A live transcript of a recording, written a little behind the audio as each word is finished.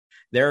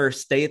There are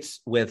states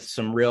with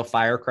some real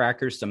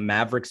firecrackers, some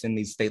mavericks in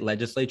these state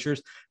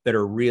legislatures that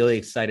are really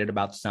excited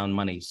about sound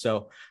money.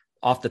 So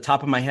off the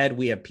top of my head,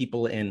 we have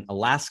people in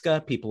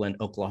Alaska, people in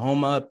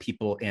Oklahoma,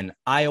 people in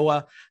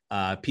Iowa,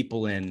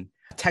 people in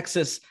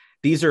Texas.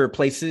 These are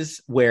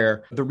places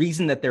where the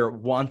reason that they're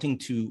wanting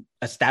to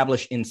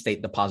establish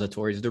in-state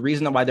depositories, the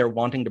reason why they're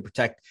wanting to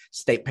protect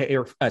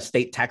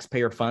state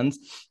taxpayer funds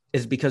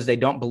is because they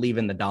don't believe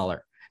in the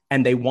dollar.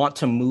 And they want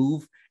to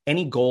move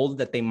any gold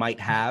that they might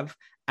have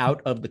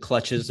out of the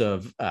clutches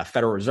of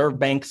Federal Reserve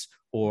banks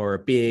or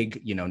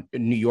big,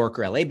 New York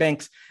or LA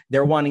banks.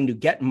 They're wanting to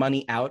get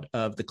money out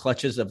of the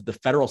clutches of the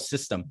federal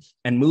system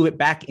and move it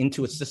back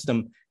into a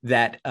system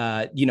that,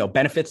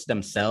 benefits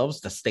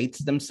themselves, the states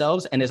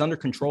themselves, and is under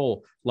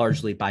control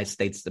largely by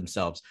states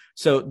themselves.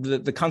 So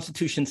the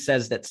Constitution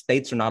says that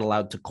states are not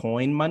allowed to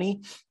coin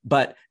money,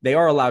 but they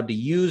are allowed to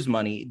use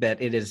money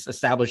that it is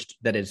established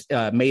that is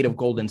made of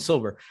gold and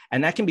silver.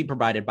 And that can be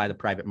provided by the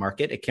private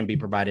market. It can be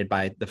provided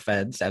by the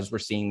feds, as we're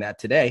seeing that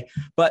today.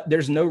 But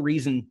there's no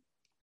reason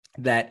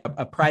that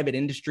a private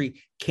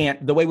industry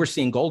can't, the way we're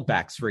seeing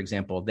goldbacks, for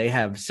example, they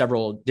have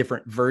several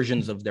different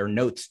versions of their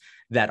notes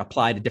that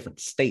apply to different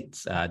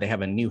states. They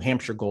have a New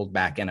Hampshire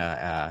goldback and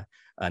a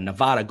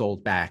Nevada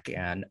goldback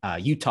and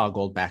Utah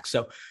goldback.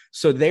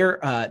 So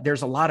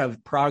there's a lot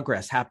of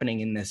progress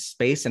happening in this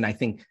space. And I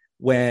think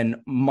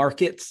when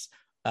markets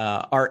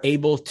are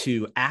able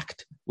to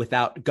act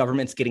without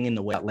governments getting in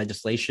the way,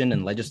 legislation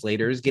and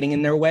legislators getting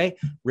in their way,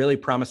 really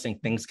promising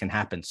things can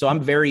happen. So I'm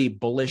very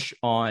bullish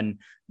on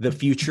the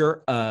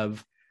future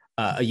of,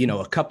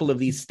 a couple of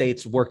these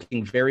states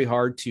working very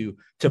hard to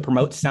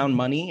promote sound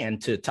money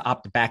and to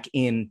opt back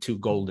into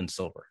gold and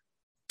silver.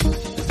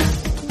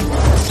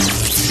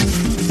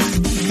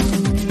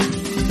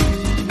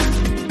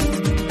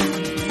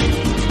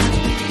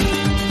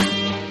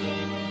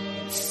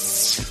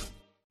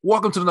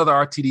 Welcome to another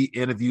RTD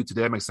interview.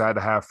 Today, I'm excited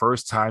to have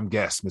first-time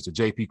guest, Mr.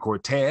 JP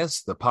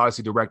Cortez, the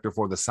policy director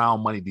for the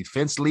Sound Money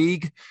Defense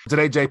League.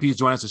 Today, JP is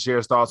joining us to share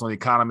his thoughts on the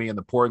economy and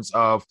the importance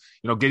of,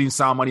 getting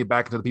sound money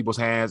back into the people's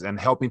hands and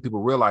helping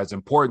people realize the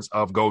importance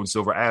of gold and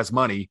silver as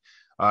money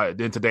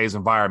in today's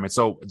environment.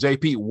 So,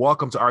 JP,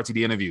 welcome to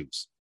RTD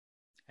interviews.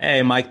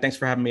 Hey, Mike, thanks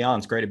for having me on.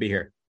 It's great to be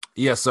here.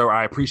 Yes, sir.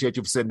 I appreciate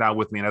you for sitting down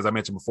with me. And as I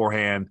mentioned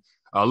beforehand,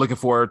 looking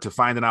forward to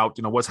finding out,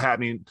 what's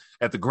happening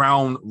at the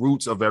ground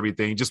roots of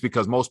everything, just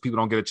because most people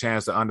don't get a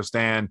chance to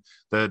understand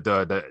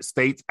the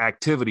state's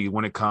activity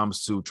when it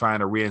comes to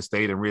trying to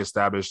reinstate and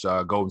reestablish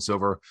gold and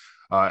silver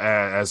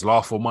as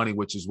lawful money,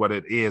 which is what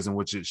it is and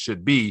which it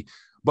should be.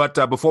 But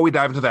before we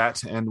dive into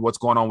that and what's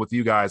going on with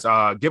you guys,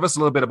 give us a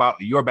little bit about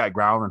your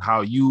background and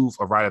how you've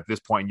arrived at this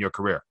point in your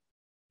career.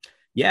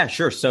 Yeah,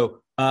 sure.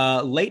 So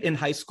late in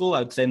high school, I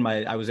would say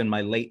I was in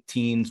my late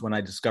teens when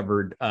I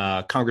discovered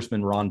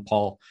Congressman Ron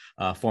Paul,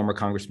 former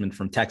congressman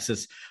from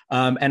Texas.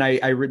 And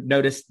I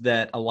noticed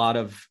that a lot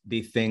of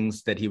the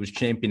things that he was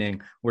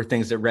championing were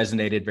things that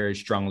resonated very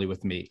strongly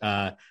with me.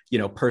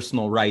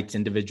 Personal rights,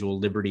 individual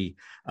liberty,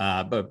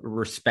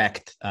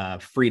 respect,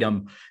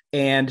 freedom.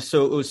 And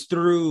so it was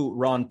through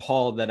Ron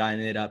Paul that I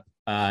ended up,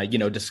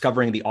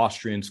 discovering the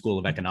Austrian School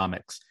of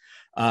Economics.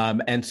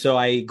 And so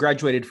I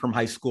graduated from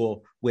high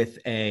school with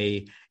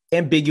a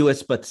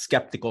ambiguous but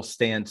skeptical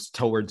stance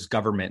towards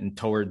government and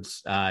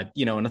towards,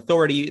 an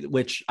authority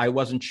which I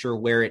wasn't sure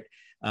where it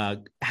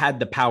had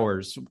the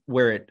powers,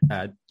 where it,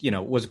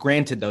 was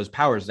granted those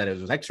powers that it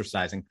was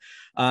exercising.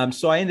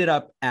 So I ended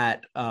up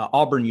at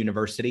Auburn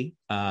University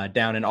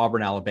down in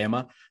Auburn,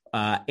 Alabama.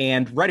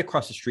 And right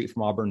across the street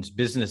from Auburn's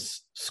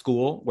business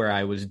school, where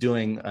I was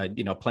doing,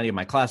 plenty of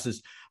my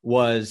classes,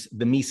 was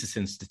the Mises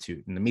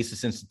Institute. And the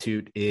Mises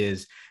Institute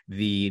is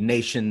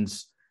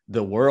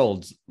the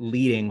world's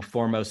leading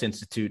foremost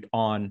institute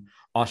on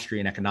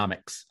Austrian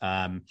economics.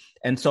 And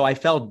so I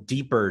fell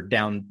deeper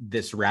down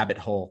this rabbit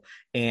hole,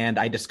 and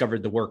I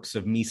discovered the works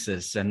of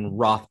Mises and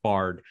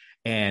Rothbard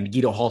and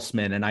Guido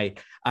Hülsmann. And I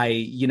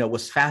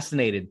was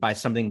fascinated by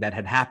something that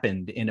had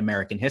happened in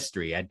American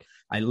history.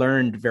 I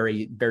learned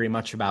very, very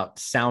much about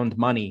sound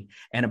money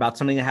and about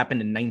something that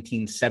happened in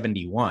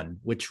 1971,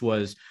 which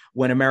was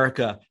when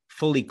America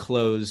fully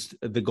closed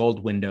the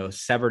gold window,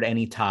 severed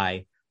any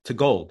tie to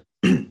gold.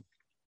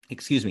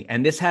 Excuse me.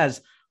 And this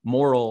has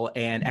moral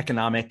and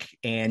economic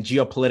and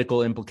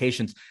geopolitical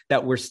implications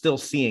that we're still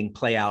seeing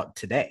play out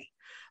today.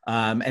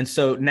 And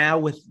so now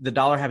with the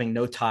dollar having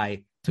no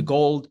tie to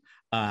gold,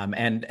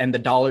 and the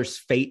dollar's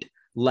fate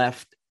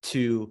left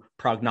to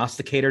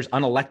prognosticators,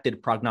 unelected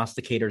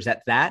prognosticators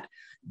at that,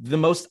 the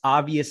most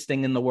obvious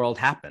thing in the world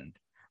happened,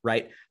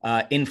 right?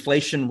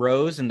 Inflation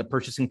rose and the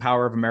purchasing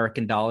power of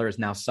American dollar is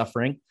now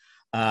suffering.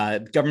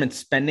 Government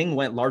spending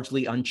went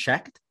largely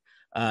unchecked.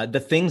 The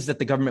things that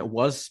the government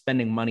was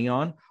spending money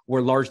on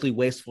were largely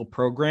wasteful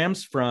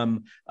programs,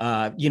 from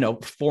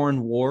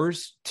foreign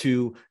wars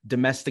to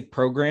domestic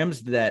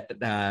programs that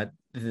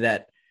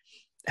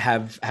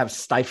have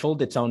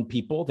stifled its own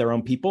people, their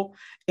own people,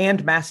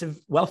 and massive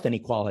wealth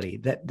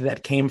inequality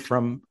that came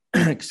from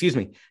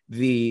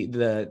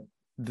the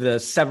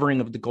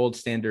severing of the gold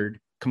standard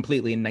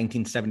completely in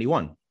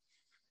 1971.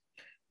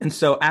 And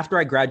so after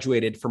I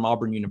graduated from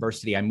Auburn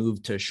University, I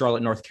moved to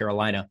Charlotte, North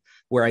Carolina,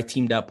 where I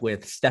teamed up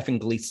with Stephan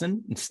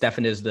Gleason. And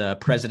Stephan is the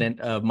president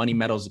of Money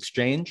Metals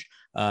Exchange.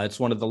 It's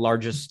one of the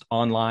largest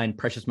online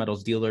precious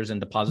metals dealers and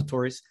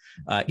depositories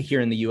here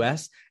in the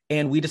US.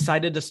 And we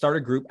decided to start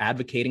a group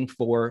advocating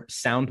for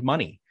sound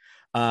money.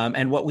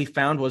 And what we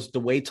found was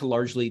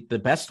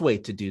the best way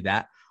to do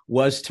that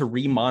was to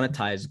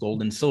remonetize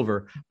gold and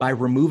silver by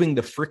removing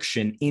the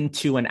friction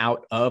into and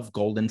out of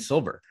gold and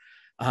silver.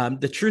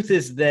 The truth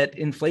is that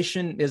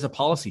inflation is a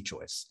policy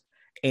choice,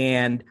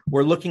 and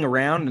we're looking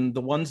around, and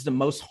the ones the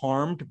most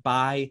harmed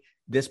by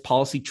this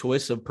policy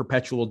choice of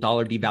perpetual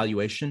dollar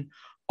devaluation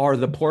are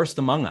the poorest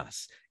among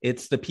us.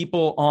 It's the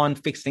people on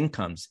fixed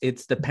incomes.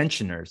 It's the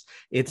pensioners.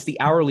 It's the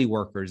hourly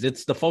workers.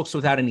 It's the folks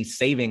without any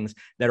savings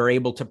that are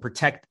able to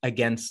protect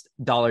against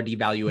dollar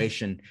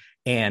devaluation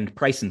and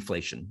price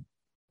inflation.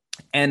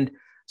 And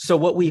so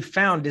what we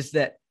found is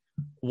that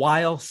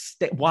while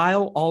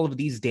all of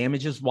these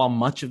damages, while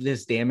much of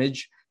this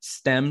damage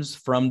stems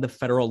from the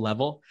federal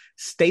level,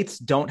 states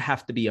don't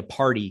have to be a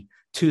party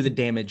to the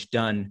damage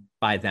done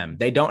by them.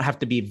 They don't have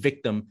to be a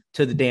victim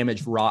to the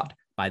damage wrought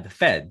by the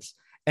feds.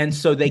 And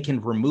so they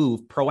can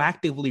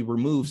proactively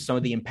remove some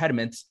of the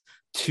impediments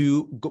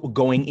to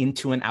going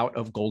into and out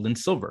of gold and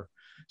silver.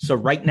 So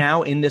right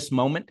now, in this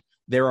moment,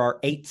 there are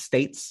 8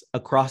 states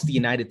across the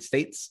United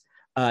States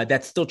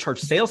that still charge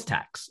sales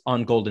tax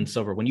on gold and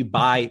silver. When you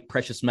buy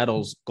precious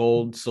metals,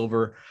 gold,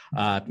 silver,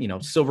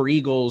 silver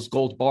eagles,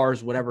 gold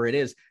bars, whatever it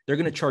is, they're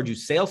going to charge you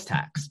sales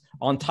tax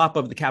on top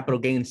of the capital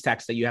gains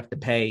tax that you have to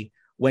pay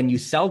when you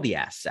sell the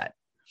asset.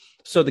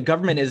 So the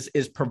government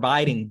is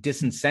providing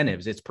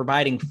disincentives. It's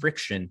providing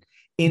friction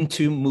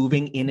into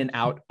moving in and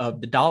out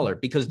of the dollar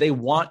because they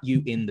want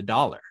you in the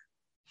dollar.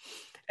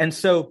 And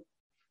so,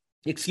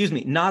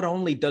 not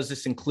only does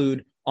this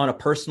include on a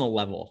personal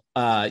level,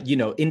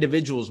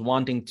 individuals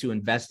wanting to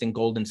invest in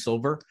gold and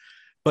silver,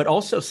 but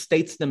also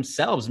states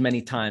themselves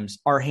many times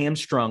are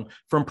hamstrung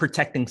from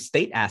protecting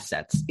state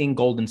assets in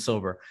gold and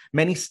silver.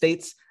 Many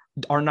states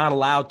are not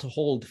allowed to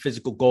hold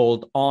physical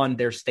gold on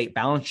their state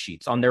balance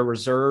sheets, on their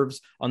reserves,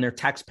 on their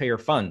taxpayer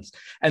funds.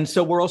 And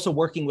so we're also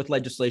working with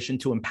legislation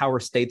to empower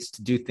states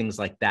to do things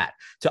like that,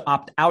 to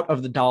opt out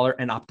of the dollar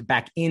and opt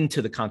back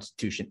into the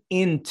Constitution,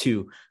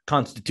 into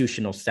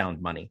constitutional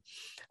sound money.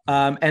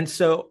 And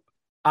so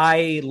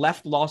I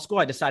left law school.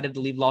 I decided to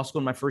leave law school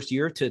in my first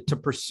year to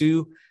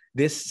pursue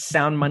this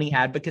sound money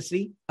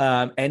advocacy.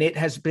 And it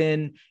has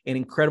been an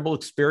incredible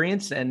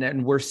experience.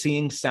 And we're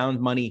seeing sound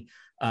money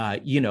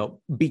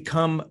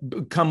become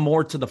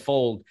more to the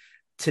fold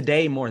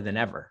today more than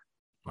ever.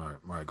 All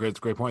right. Great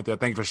point there.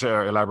 Thank you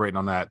for elaborating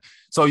on that.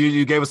 So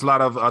you gave us a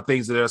lot of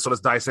things there. So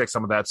let's dissect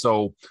some of that.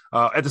 So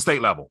at the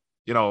state level,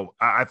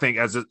 I think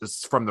as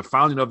it's from the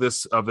founding of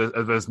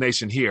this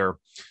nation here,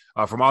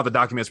 from all the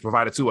documents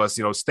provided to us,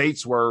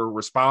 states were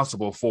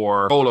responsible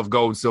for the role of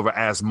gold and silver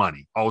as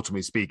money,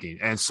 ultimately speaking.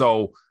 And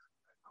so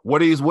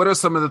what are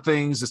some of the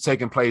things that's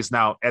taking place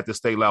now at the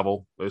state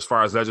level as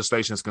far as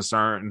legislation is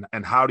concerned?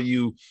 And how do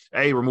you,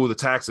 remove the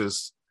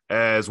taxes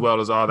as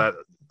well as all that,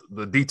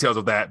 the details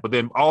of that, but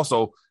then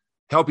also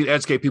help you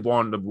educate people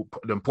on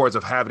the importance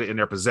of having it in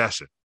their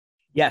possession?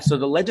 Yeah. So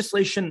the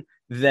legislation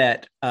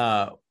that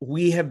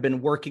we have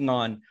been working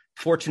on,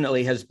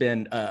 fortunately, has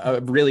been a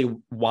really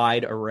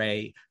wide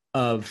array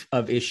of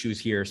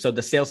issues here. So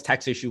the sales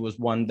tax issue was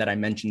one that I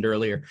mentioned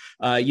earlier.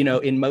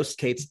 In most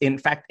states, in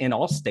fact, in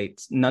all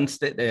states,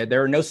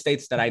 there are no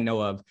states that I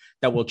know of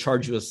that will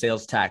charge you a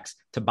sales tax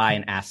to buy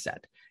an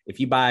asset. If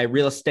you buy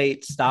real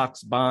estate,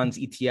 stocks, bonds,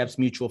 ETFs,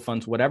 mutual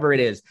funds, whatever it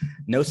is,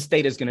 no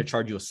state is going to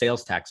charge you a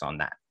sales tax on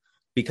that,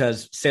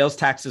 because sales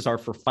taxes are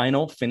for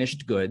final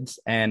finished goods,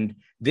 and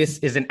this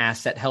is an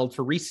asset held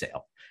for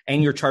resale,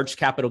 and you're charged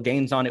capital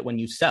gains on it when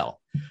you sell.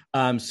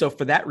 So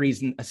for that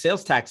reason, a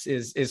sales tax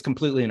is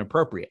completely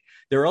inappropriate.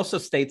 There are also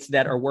states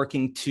that are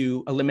working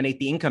to eliminate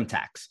the income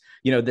tax,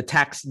 the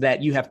tax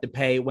that you have to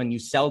pay when you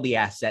sell the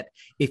asset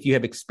if you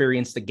have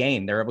experienced a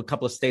gain. There are a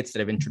couple of states that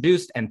have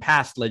introduced and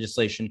passed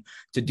legislation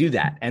to do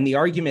that. And the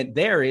argument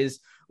there is,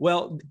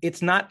 well,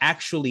 it's not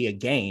actually a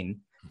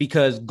gain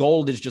because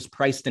gold is just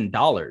priced in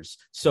dollars.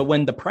 So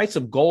when the price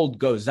of gold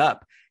goes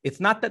up, it's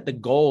not that the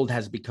gold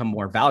has become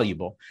more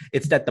valuable.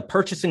 It's that the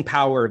purchasing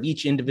power of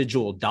each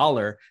individual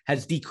dollar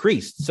has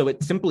decreased. So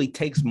it simply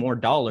takes more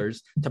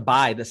dollars to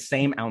buy the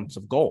same ounce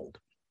of gold.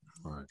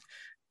 All right.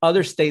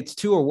 Other states,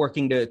 too, are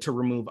working to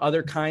remove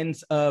other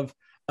kinds of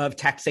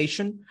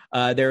taxation.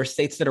 There are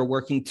states that are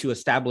working to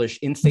establish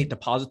in-state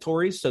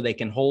depositories so they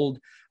can hold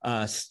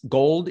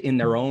gold within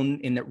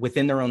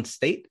their own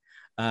state.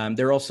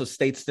 There are also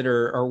states that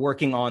are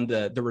working on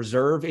the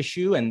reserve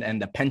issue and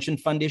the pension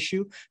fund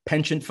issue.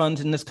 Pension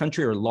funds in this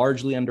country are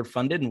largely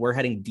underfunded, and we're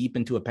heading deep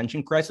into a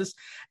pension crisis.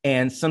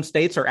 And some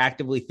states are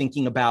actively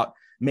thinking about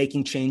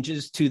making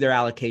changes to their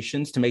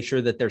allocations to make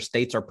sure that their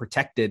states are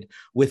protected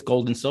with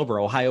gold and silver.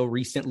 Ohio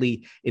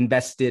recently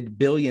invested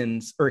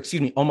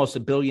almost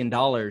 $1 billion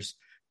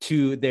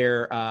to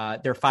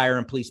their fire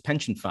and police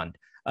pension fund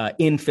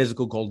in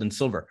physical gold and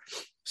silver.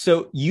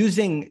 So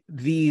using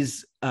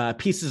these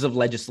pieces of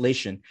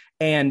legislation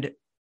and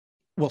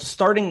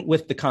starting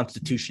with the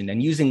Constitution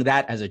and using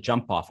that as a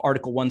jump off,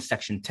 Article 1,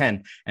 Section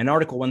 10 and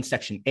Article 1,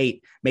 Section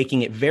 8,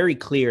 making it very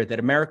clear that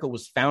America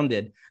was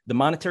founded, the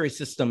monetary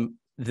system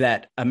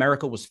that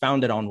America was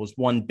founded on was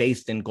one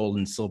based in gold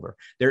and silver.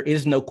 There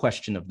is no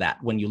question of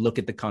that when you look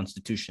at the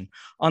Constitution.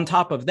 On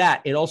top of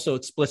that, it also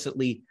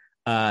explicitly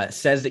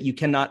says that you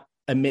cannot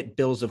emit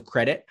bills of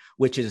credit,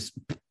 which is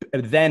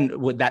then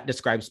what that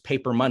describes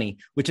paper money,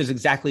 which is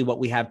exactly what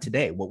we have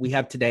today. What we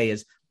have today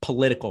is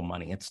political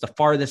money. It's the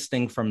farthest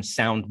thing from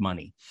sound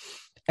money.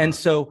 And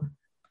so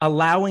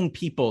allowing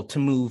people to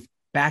move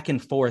back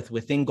and forth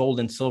within gold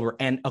and silver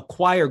and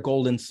acquire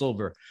gold and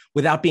silver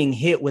without being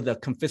hit with a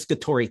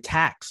confiscatory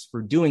tax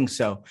for doing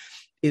so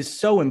is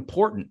so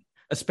important,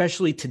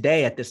 especially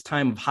today at this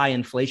time of high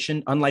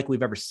inflation, unlike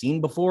we've ever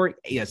seen before,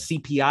 a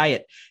CPI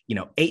at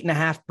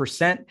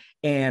 8.5%,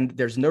 and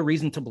there's no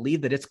reason to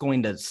believe that it's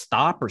going to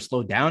stop or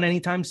slow down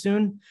anytime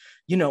soon.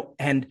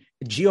 And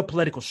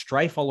geopolitical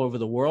strife all over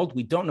the world.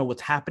 We don't know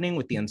what's happening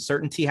with the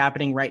uncertainty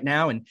happening right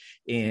now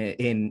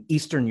in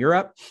Eastern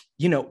Europe.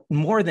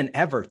 More than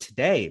ever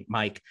today,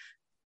 Mike,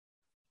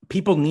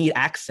 people need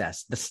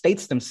access. The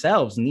states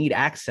themselves need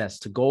access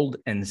to gold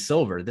and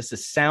silver. This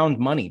is sound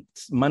money.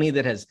 It's money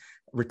that has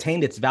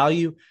retained its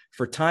value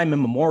for time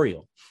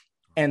immemorial.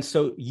 And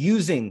so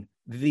using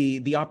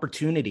the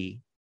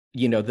opportunity,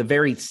 the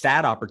very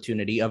sad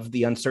opportunity of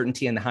the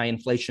uncertainty and the high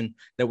inflation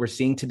that we're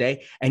seeing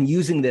today, and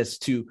using this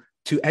to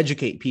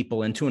educate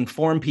people and to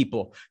inform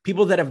people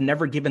that have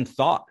never given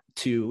thought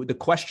to the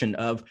question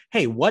of,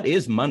 hey, what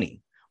is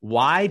money?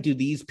 Why do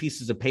these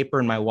pieces of paper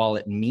in my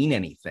wallet mean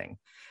anything?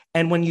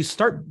 And when you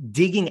start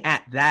digging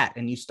at that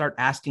and you start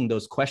asking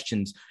those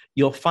questions,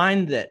 you'll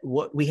find that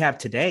what we have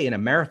today in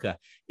America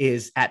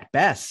is at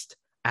best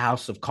a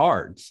house of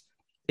cards.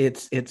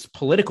 It's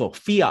political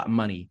fiat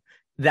money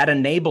that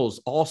enables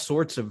all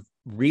sorts of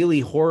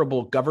really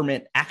horrible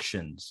government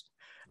actions.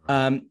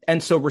 And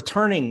so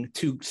returning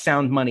to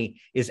sound money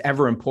is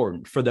ever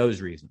important for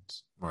those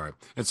reasons. Right.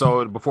 And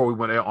so before we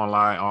went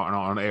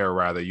on air,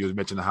 rather, you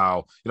mentioned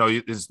how,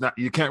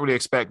 you can't really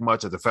expect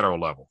much at the federal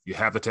level. You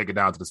have to take it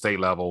down to the state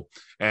level.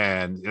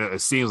 And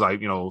it seems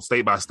like,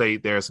 state by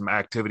state, there's some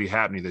activity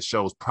happening that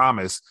shows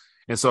promise.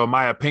 And so in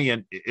my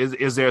opinion,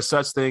 is there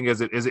such thing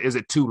as is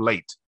it too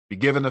late?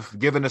 Given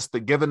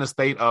the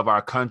state of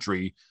our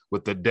country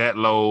with the debt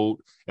load,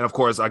 and of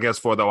course, I guess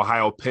for the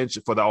Ohio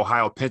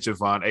Pension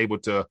Fund, able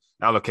to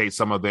allocate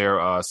some of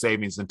their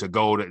savings into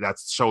gold, that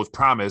shows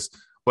promise.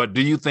 But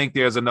do you think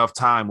there's enough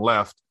time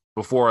left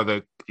before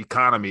the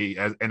economy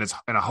and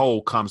a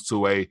whole comes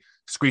to a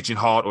screeching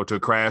halt or to a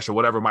crash or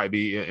whatever it might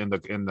be in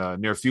the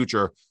near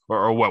future,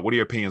 or what? What are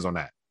your opinions on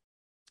that?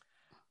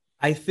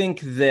 I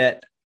think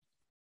that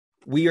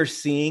we are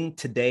seeing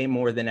today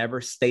more than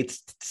ever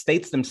states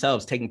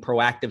themselves taking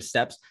proactive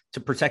steps to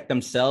protect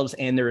themselves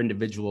and their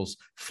individuals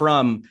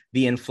from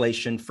the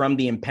inflation, from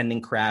the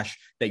impending crash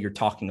that you're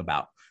talking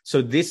about.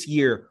 So this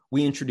year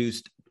we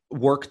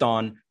worked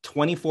on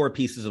 24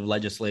 pieces of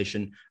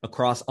legislation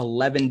across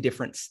 11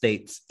 different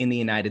states in the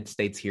United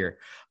States here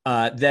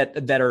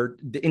that are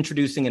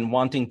introducing and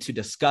wanting to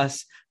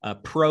discuss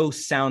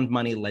pro-sound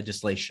money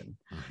legislation.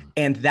 Mm-hmm.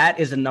 And that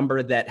is a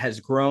number that has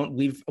grown.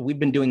 We've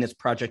been doing this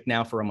project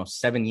now for almost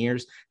 7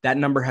 years. That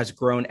number has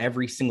grown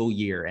every single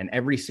year. And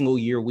every single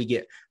year we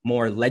get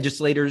more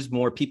legislators,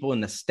 more people in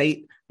the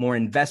state, more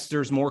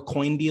investors, more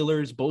coin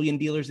dealers, bullion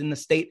dealers in the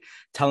state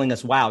telling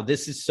us, wow,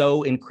 this is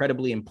so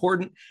incredibly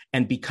important.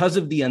 And because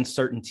of the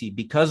uncertainty,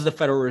 because the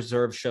Federal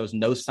Reserve shows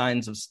no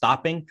signs of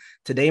stopping,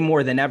 today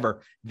more than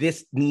ever,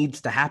 this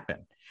needs to happen.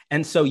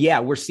 And so, yeah,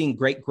 we're seeing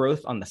great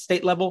growth on the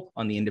state level,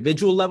 on the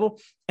individual level,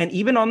 and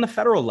even on the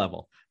federal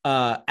level.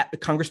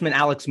 Congressman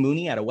Alex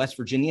Mooney out of West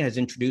Virginia has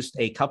introduced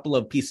a couple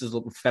of pieces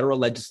of federal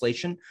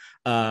legislation.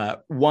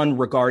 One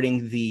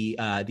regarding the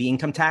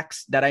income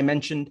tax that I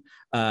mentioned,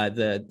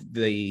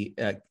 ending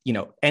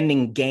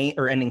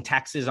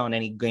taxes on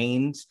any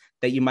gains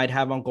that you might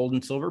have on gold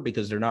and silver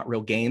because they're not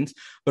real gains,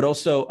 but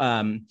also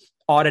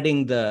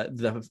auditing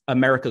the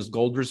America's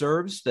gold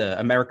reserves. The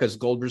America's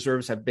gold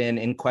reserves have been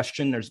in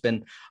question. There's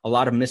been a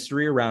lot of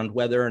mystery around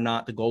whether or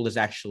not the gold is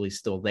actually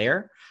still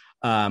there.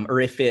 Or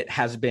if it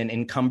has been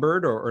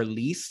encumbered or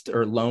leased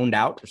or loaned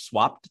out or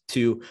swapped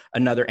to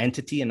another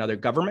entity, another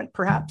government,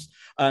 perhaps.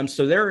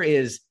 So there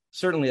is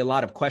certainly a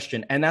lot of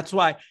question. And that's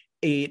why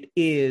it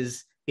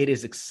is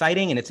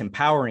exciting and it's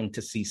empowering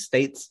to see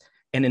states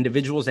and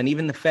individuals and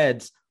even the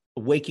feds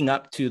waking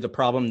up to the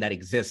problem that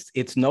exists.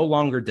 It's no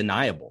longer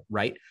deniable,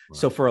 right?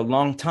 So for a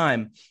long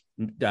time,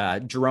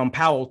 Jerome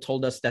Powell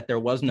told us that there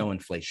was no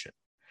inflation.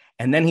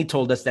 And then he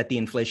told us that the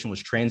inflation was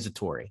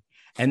transitory.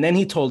 And then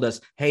he told us,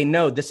 hey,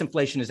 no, this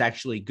inflation is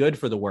actually good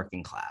for the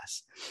working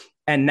class.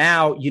 And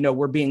now,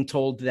 we're being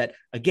told that,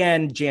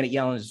 again, Janet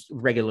Yellen is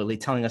regularly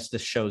telling us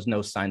this shows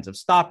no signs of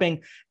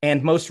stopping.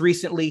 And most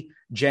recently,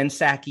 Jen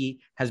Psaki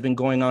has been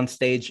going on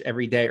stage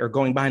every day or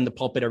going behind the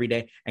pulpit every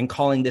day and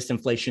calling this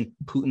inflation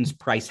Putin's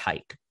price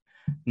hike.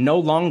 No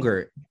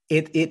longer,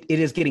 it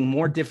is getting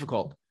more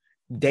difficult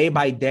day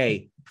by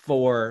day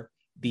for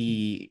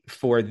the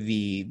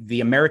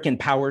American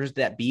powers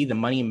that be, the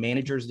money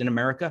managers in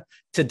America,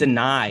 to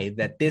deny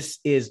that this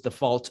is the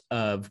fault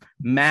of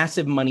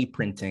massive money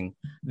printing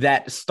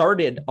that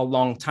started a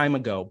long time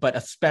ago, but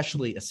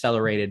especially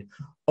accelerated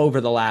over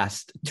the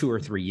last 2 or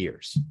 3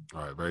 years.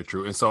 All right, very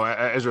true. And so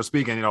as you're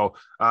speaking,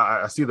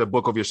 I see the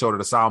book over your shoulder,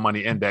 the Sound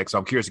Money Index. So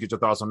I'm curious to get your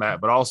thoughts on that,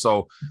 but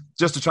also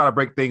just to try to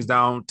break things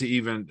down to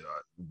even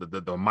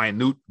the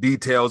minute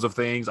details of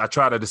things. I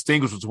try to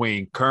distinguish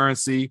between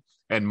currency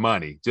and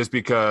money, just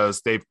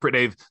because they've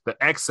the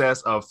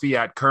excess of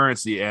fiat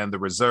currency and the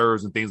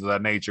reserves and things of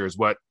that nature is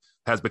what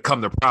has become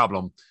the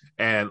problem.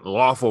 And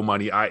lawful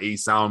money, i.e.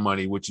 sound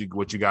money, what you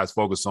guys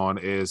focus on,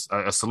 is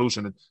a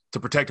solution to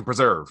protect and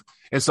preserve.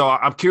 And so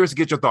I'm curious to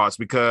get your thoughts,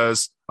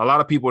 because a lot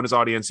of people in this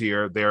audience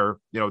here,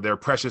 they're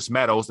precious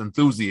metals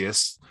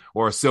enthusiasts,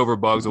 or silver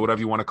bugs, or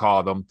whatever you want to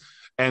call them.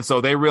 And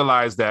so they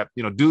realize that,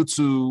 due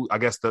to, I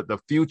guess, the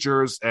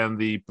futures and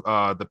the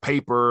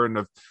paper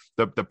and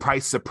the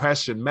price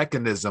suppression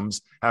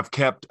mechanisms have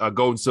kept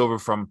gold and silver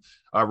from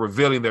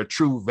revealing their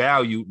true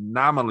value,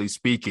 nominally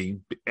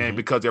speaking, and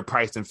because they're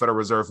priced in Federal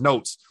Reserve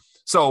notes.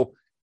 So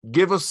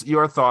give us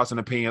your thoughts and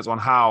opinions on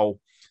how,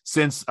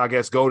 since, I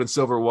guess, gold and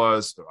silver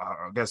was,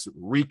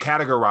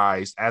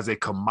 recategorized as a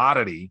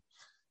commodity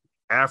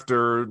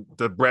after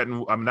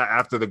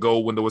after the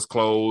gold window was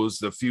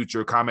closed, the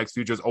COMEX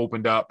futures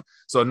opened up.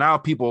 So now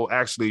people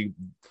actually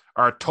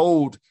are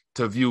told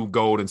to view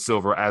gold and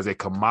silver as a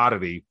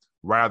commodity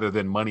rather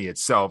than money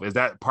itself. Is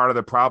that part of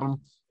the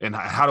problem? And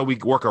how do we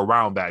work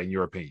around that, in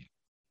your opinion?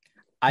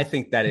 I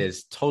think that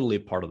is totally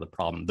part of the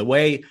problem. The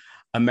way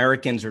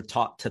Americans are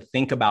taught to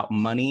think about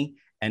money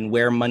and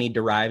where money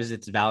derives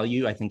its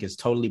value, I think, is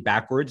totally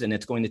backwards. And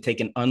it's going to take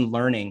an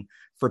unlearning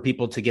for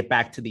people to get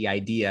back to the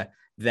idea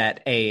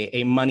that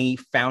a money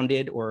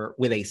founded or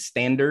with a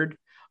standard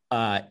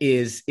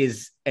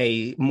is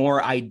a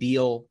more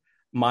ideal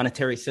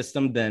monetary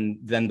system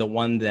than the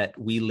one that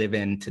we live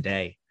in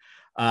today.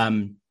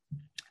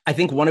 I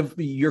think one of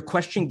your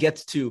question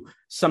gets to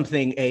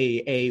something,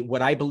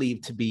 what I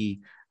believe to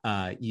be,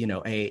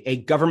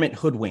 a government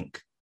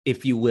hoodwink,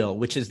 if you will,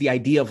 which is the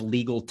idea of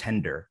legal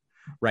tender,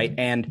 right?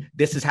 And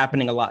this is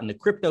happening a lot in the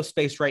crypto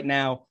space right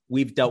now.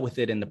 We've dealt with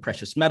it in the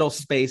precious metal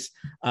space.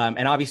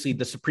 And obviously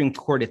the Supreme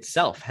Court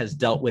itself has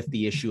dealt with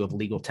the issue of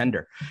legal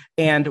tender.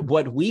 And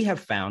what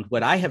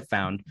I have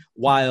found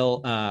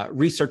while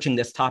researching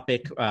this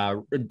topic,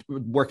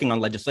 working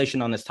on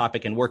legislation on this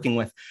topic, and working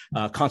with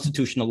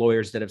constitutional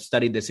lawyers that have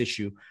studied this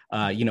issue,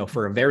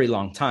 for a very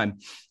long time,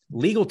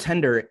 legal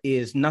tender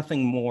is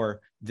nothing more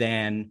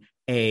than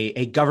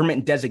a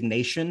government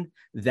designation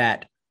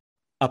that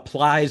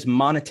applies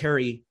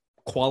monetary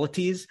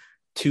qualities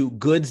to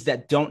goods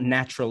that don't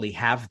naturally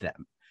have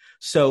them.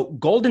 So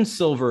gold and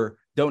silver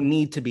don't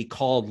need to be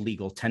called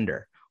legal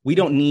tender. We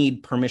don't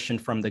need permission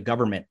from the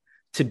government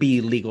to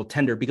be legal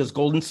tender, because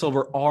gold and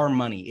silver are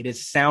money. It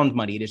is sound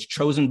money. It is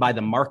chosen by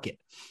the market.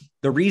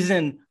 The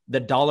reason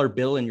the dollar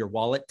bill in your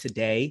wallet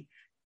today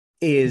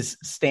is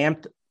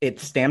stamped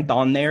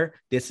on there,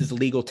 this is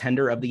legal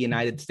tender of the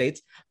United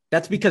States,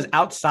 that's because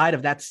outside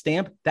of that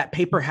stamp, that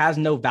paper has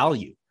no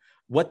value.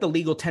 What the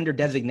legal tender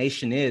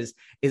designation is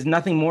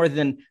nothing more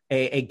than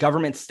a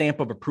government stamp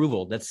of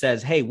approval that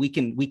says, hey, we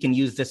can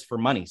use this for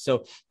money.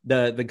 So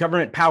the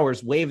government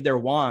powers waved their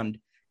wand,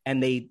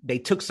 and they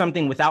took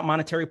something without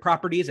monetary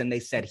properties and they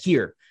said,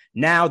 here,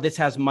 now this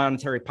has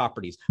monetary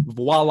properties,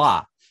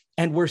 voila.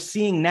 And we're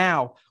seeing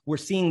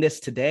this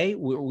today.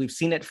 We've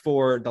seen it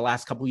for the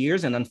last couple of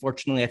years. And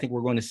unfortunately, I think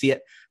we're going to see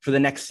it for the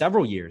next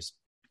several years.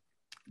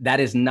 That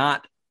is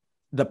not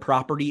the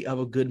property of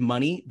a good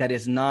money. That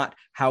is not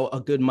how a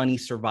good money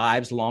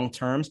survives long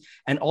terms.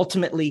 And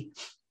ultimately,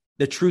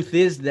 the truth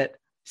is that,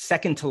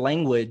 second to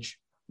language,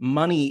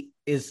 money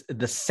is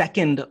the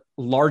second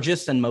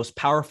largest and most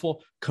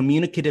powerful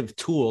communicative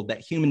tool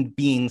that human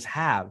beings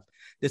have.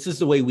 This is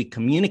the way we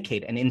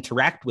communicate and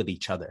interact with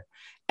each other.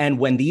 And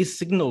when these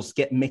signals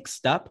get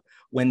mixed up,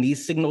 when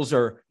these signals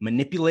are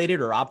manipulated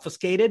or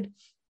obfuscated,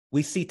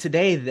 we see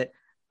today that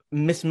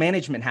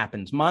mismanagement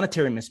happens,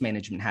 monetary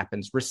mismanagement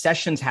happens,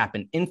 recessions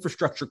happen,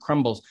 infrastructure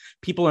crumbles,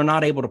 people are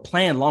not able to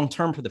plan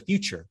long-term for the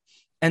future.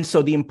 And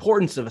so the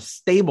importance of a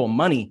stable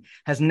money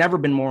has never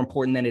been more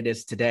important than it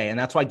is today. And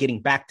that's why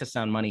getting back to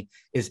sound money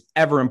is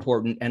ever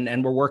important.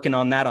 And we're working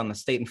on that on the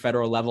state and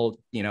federal level,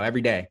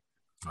 every day.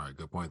 All right,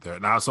 good point there.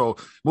 Now, so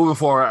moving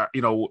forward,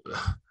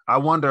 I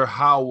wonder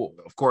how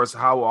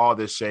all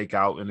this shake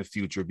out in the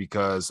future,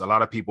 because a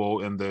lot of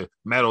people in the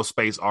metal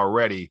space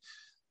already,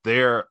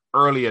 they're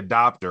early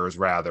adopters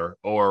rather,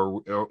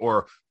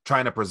 or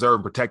trying to preserve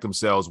and protect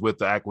themselves with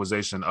the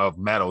acquisition of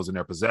metals in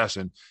their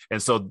possession.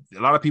 And so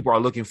a lot of people are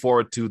looking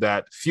forward to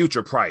that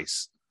future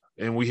price.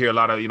 And we hear a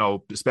lot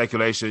of,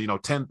 speculation,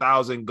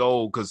 10,000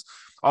 gold, because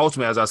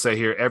ultimately, as I say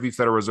here, every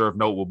Federal Reserve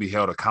note will be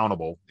held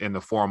accountable in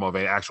the form of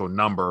an actual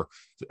number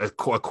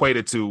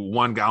equated to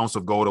 1 ounce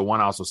of gold or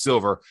 1 ounce of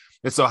silver.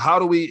 And so how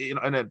do we,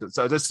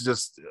 so this is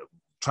just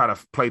try to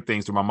play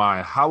things through my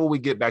mind. How will we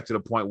get back to the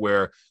point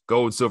where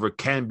gold and silver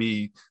can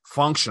be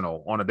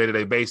functional on a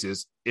day-to-day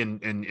basis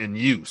in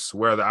use,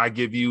 where I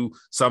give you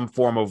some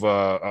form of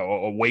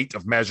a weight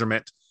of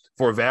measurement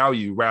for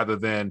value rather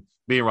than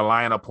being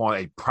reliant upon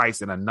a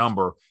price and a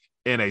number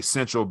in a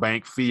central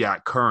bank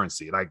fiat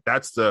currency? Like,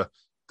 that's the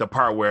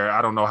part where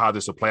I don't know how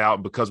this will play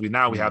out, because we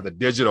have the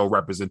digital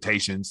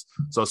representations.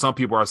 So some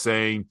people are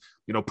saying,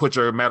 put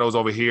your metals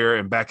over here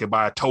and back it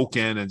by a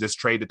token and just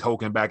trade the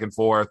token back and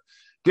forth.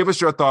 Give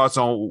us your thoughts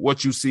on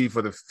what you see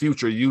for the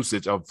future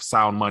usage of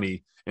sound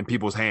money in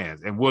people's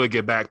hands, and will it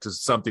get back to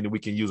something that we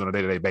can use on a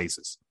day-to-day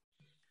basis?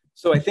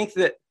 So I think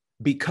that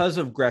because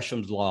of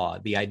Gresham's law,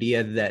 the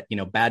idea that,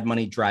 bad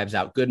money drives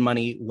out good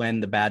money when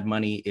the bad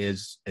money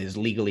is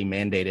legally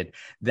mandated,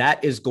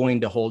 that is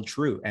going to hold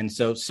true. And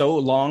so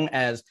long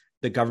as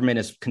the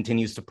government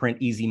continues to print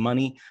easy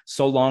money,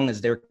 so long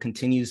as there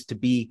continues to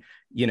be,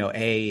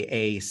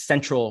 a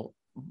central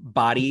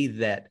body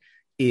that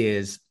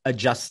is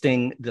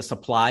adjusting the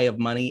supply of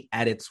money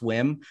at its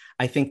whim,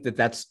 I think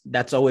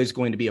that's always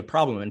going to be a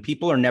problem. And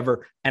people are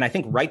never, and I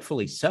think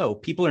rightfully so,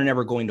 people are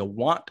never going to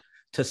want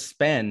to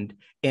spend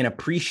an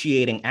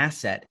appreciating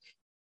asset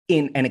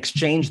and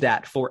exchange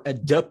that for a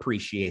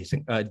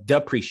depreciating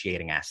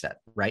asset,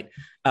 right?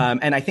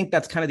 And I think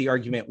that's kind of the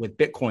argument with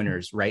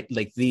Bitcoiners, right?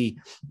 Like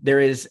there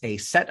is a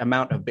set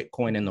amount of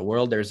Bitcoin in the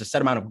world. There's a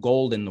set amount of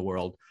gold in the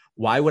world.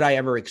 Why would I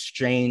ever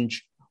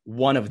exchange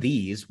one of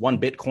these, 1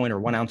 Bitcoin or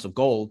 1 ounce of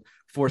gold,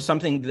 for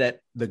something that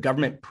the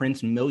government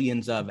prints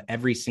millions of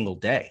every single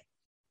day?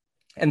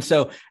 And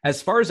so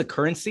as far as a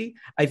currency,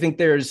 I think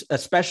there's,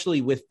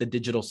 especially with the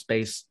digital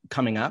space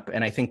coming up,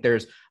 and I think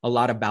there's a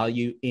lot of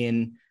value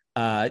in,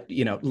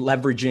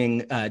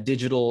 leveraging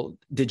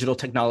digital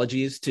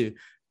technologies to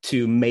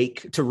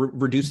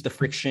reduce the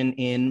friction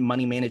in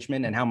money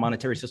management and how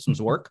monetary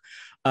systems work.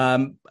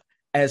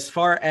 As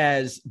far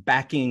as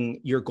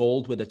backing your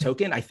gold with a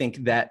token, I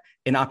think that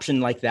an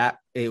option like that,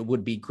 it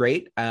would be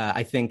great.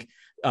 I think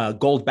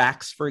gold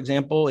backs, for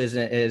example, is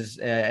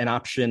an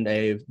option.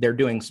 They're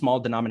doing small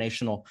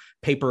denominational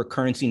paper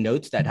currency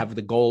notes that have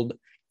the gold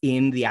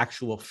in the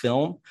actual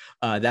film.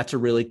 That's a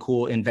really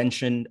cool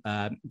invention.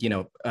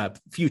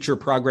 Future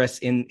progress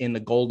in the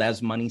gold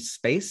as money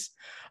space.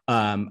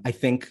 I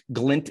think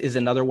Glint is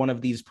another one of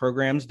these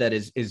programs that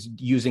is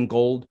using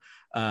gold.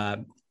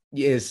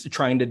 Is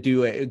trying to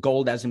do a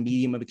gold as a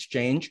medium of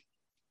exchange.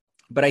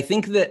 But I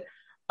think that,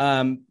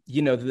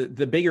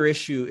 the bigger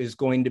issue is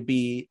going to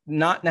be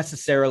not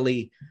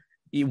necessarily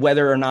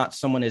whether or not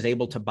someone is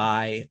able to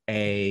buy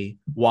a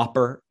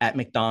Whopper at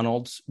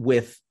McDonald's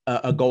with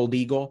a gold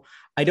eagle.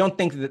 I don't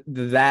think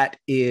that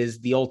is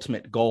the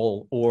ultimate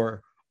goal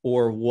or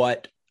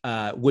what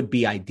would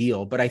be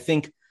ideal. But I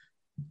think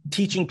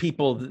teaching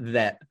people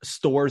that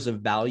stores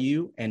of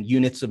value and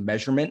units of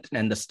measurement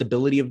and the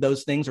stability of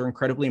those things are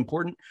incredibly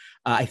important.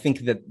 I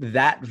think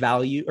that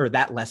value, or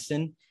that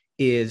lesson,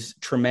 is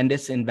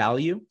tremendous in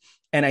value.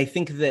 And I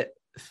think that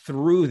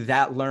through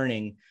that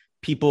learning,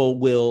 people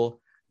will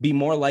be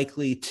more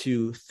likely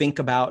to think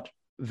about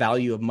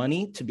value of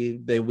money,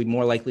 they'll be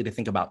more likely to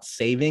think about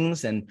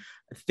savings and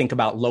think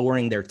about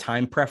lowering their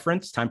time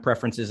preference. Time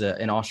preference is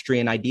an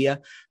Austrian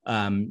idea.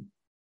 And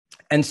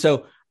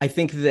so I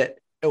think that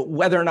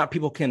whether or not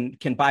people can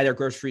buy their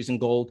groceries in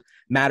gold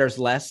matters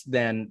less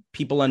than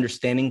people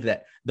understanding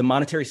that the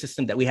monetary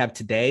system that we have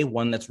today,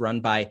 one that's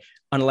run by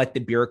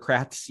unelected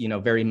bureaucrats,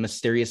 very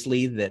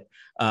mysteriously, that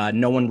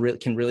no one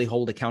can really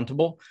hold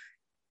accountable.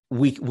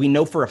 We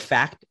know for a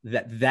fact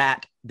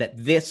that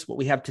what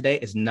we have today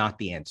is not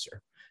the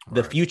answer. Right.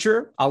 The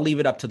future, I'll leave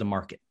it up to the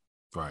market.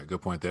 Right.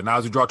 Good point there. Now,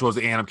 as we draw towards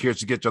the end, I'm curious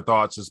to get your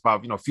thoughts just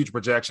about, future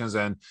projections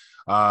and,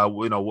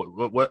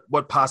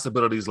 what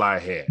possibilities lie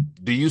ahead.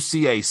 Do you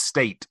see a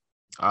state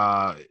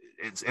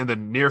it's in the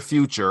near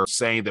future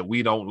saying that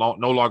we no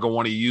longer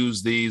want to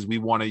use these, we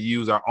want to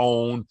use our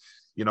own?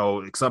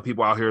 Some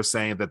people out here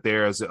saying that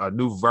there's a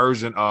new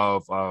version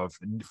of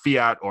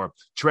fiat or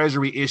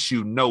treasury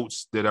issue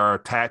notes that are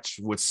attached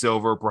with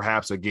silver,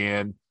 perhaps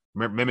again,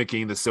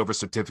 mimicking the silver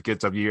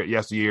certificates of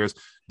yesteryears.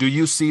 Do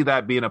you see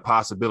that being a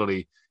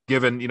possibility?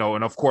 Given,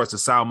 and of course, the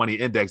Sound Money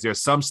Index,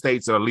 there's some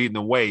states that are leading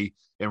the way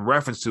in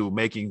reference to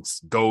making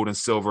gold and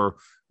silver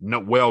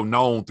well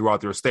known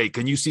throughout their state.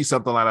 Can you see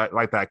something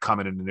like that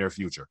coming in the near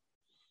future?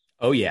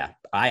 Oh, yeah,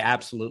 I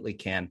absolutely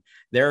can.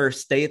 There are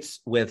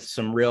states with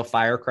some real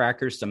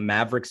firecrackers, some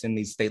mavericks in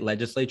these state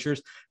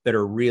legislatures that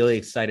are really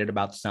excited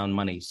about sound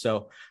money.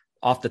 So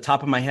off the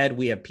top of my head,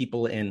 we have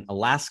people in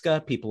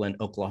Alaska, people in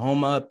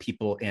Oklahoma,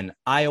 people in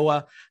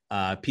Iowa,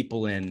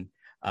 people in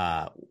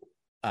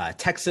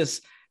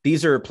Texas.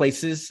 These are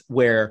places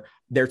where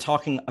they're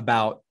talking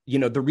about,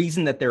 the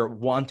reason that they're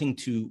wanting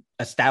to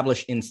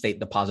establish in-state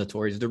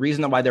depositories, the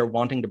reason why they're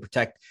wanting to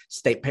protect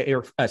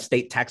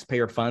state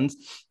taxpayer funds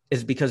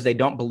is because they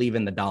don't believe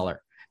in the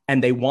dollar.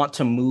 And they want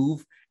to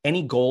move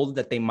any gold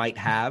that they might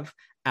have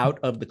out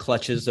of the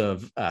clutches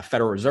of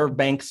Federal Reserve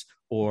banks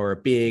or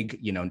big,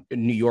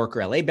 New York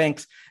or LA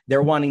banks.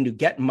 They're wanting to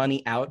get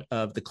money out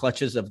of the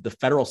clutches of the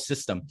federal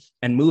system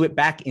and move it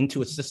back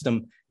into a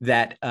system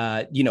that,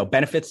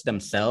 benefits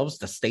themselves,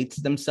 the states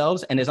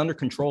themselves, and is under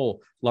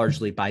control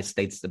largely by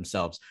states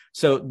themselves.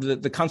 So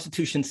the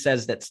Constitution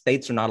says that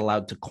states are not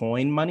allowed to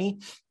coin money,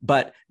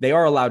 but they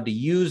are allowed to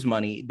use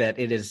money that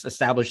it is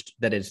established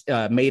that is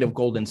made of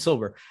gold and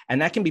silver.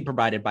 And that can be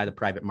provided by the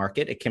private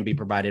market. It can be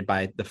provided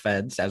by the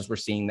feds, as we're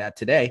seeing that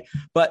today.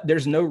 But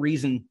there's no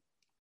reason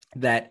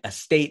that a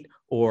state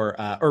or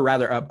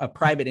rather a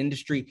private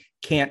industry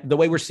can't, the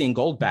way we're seeing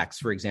goldbacks,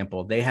 for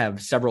example, they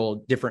have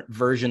several different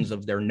versions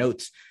of their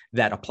notes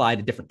that apply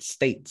to different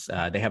states.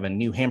 They have a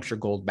New Hampshire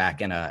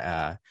goldback and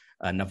a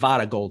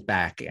Nevada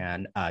goldback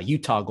and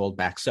Utah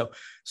goldback. So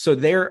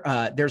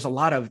there's a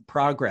lot of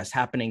progress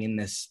happening in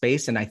this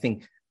space. And I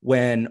think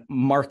when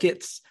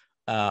markets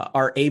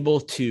are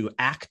able to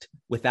act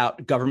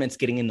without governments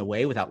getting in the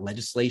way, without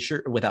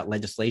legislation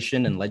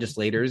and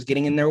legislators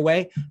getting in their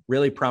way,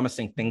 really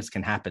promising things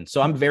can happen.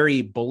 So I'm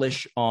very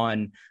bullish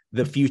on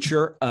the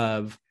future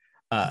of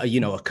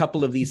a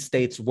couple of these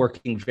states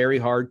working very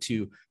hard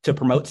to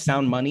promote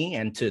sound money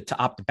and to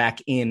opt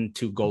back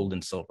into gold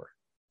and silver.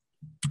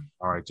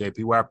 All right,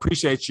 JP. Well, I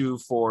appreciate you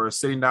for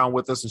sitting down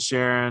with us and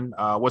sharing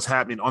what's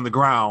happening on the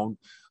ground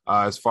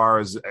as far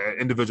as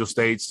individual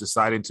states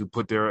deciding to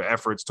put their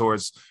efforts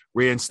towards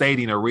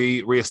reinstating or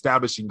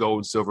reestablishing gold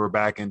and silver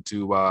back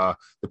into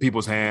the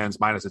people's hands,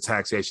 minus the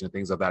taxation and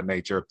things of that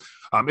nature.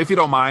 If you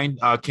don't mind,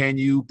 can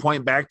you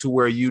point back to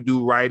where you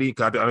do writing?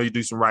 I know you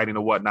do some writing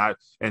or whatnot,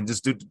 and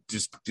just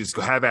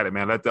have at it,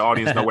 man. Let the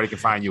audience know where they can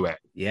find you at.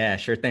 Yeah,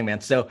 sure thing, man.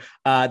 So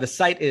the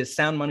site is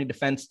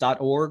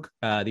soundmoneydefense.org.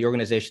 The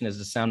organization is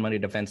the Sound Money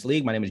Defense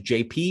League. My name is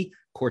JP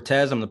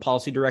Cortez. I'm the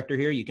policy director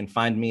here. You can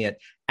find me at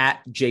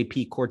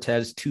JP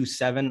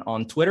Cortez27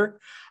 on Twitter.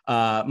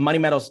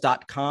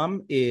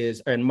 Moneymetals.com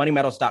and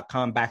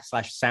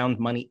moneymetals.com/sound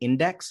money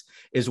index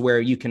is where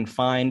you can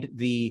find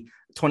the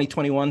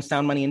 2021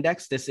 Sound Money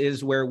Index. This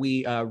is where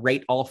we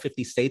rate all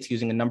 50 states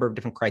using a number of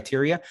different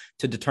criteria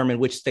to determine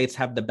which states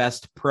have the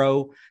best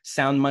pro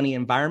sound money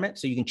environment.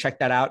 So you can check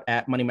that out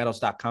at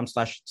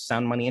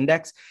moneymetals.com/sound money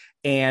index.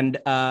 And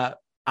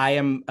I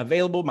am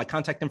available. My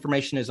contact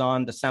information is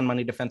on the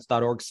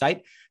soundmoneydefense.org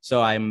site.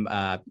 So I'm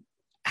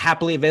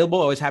happily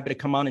available. Always happy to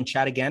come on and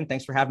chat again.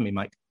 Thanks for having me,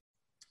 Mike.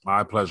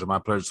 My pleasure. My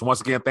pleasure. So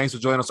once again, thanks for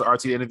joining us on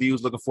RT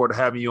Interviews. Looking forward to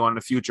having you on in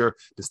the future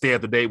to stay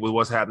up to date with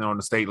what's happening on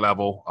the state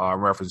level in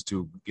reference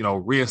to,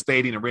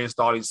 reinstating and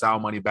reinstalling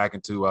sound money back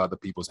into the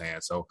people's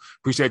hands. So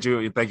appreciate you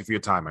and thank you for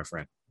your time, my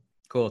friend.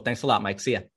 Cool. Thanks a lot, Mike. See ya.